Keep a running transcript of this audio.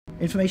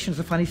Information is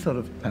a funny sort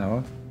of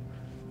power.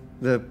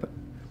 The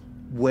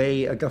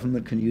way a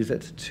government can use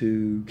it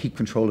to keep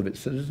control of its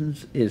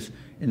citizens is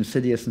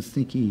insidious and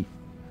sneaky,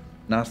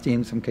 nasty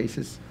in some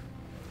cases.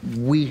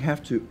 We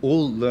have to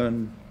all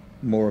learn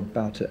more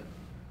about it.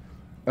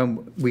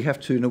 And we have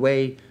to, in a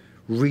way,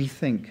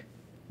 rethink,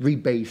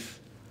 rebase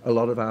a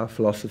lot of our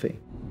philosophy.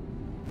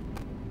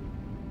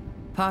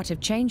 Part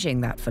of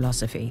changing that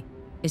philosophy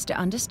is to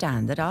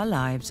understand that our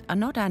lives are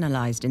not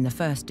analysed in the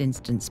first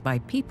instance by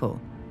people,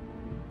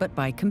 but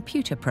by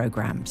computer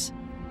programs.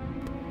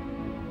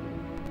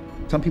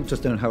 Some people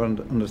just don't have an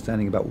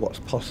understanding about what's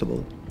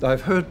possible.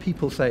 I've heard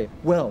people say,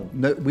 well,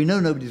 no, we know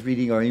nobody's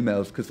reading our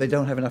emails because they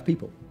don't have enough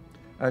people.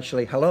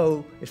 Actually,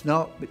 hello, it's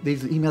not,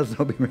 these emails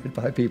are not being read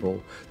by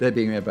people, they're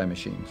being read by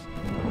machines.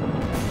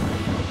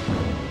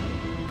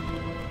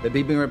 They're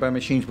being read by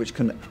machines which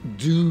can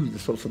do the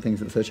sorts of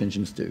things that search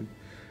engines do.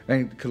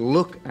 And can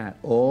look at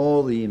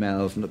all the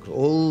emails and look at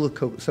all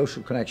the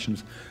social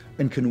connections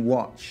and can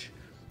watch.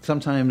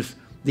 Sometimes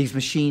these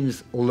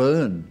machines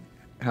learn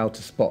how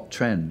to spot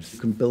trends. You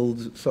can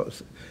build sort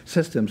of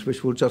systems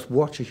which will just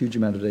watch a huge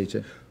amount of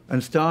data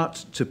and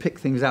start to pick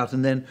things out,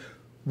 and then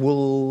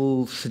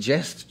will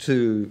suggest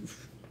to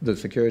the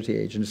security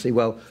agency,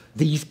 well,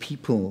 these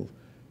people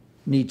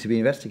need to be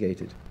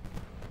investigated.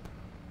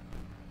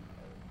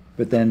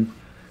 But then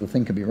the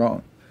thing could be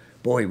wrong.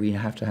 Boy, we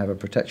have to have a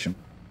protection.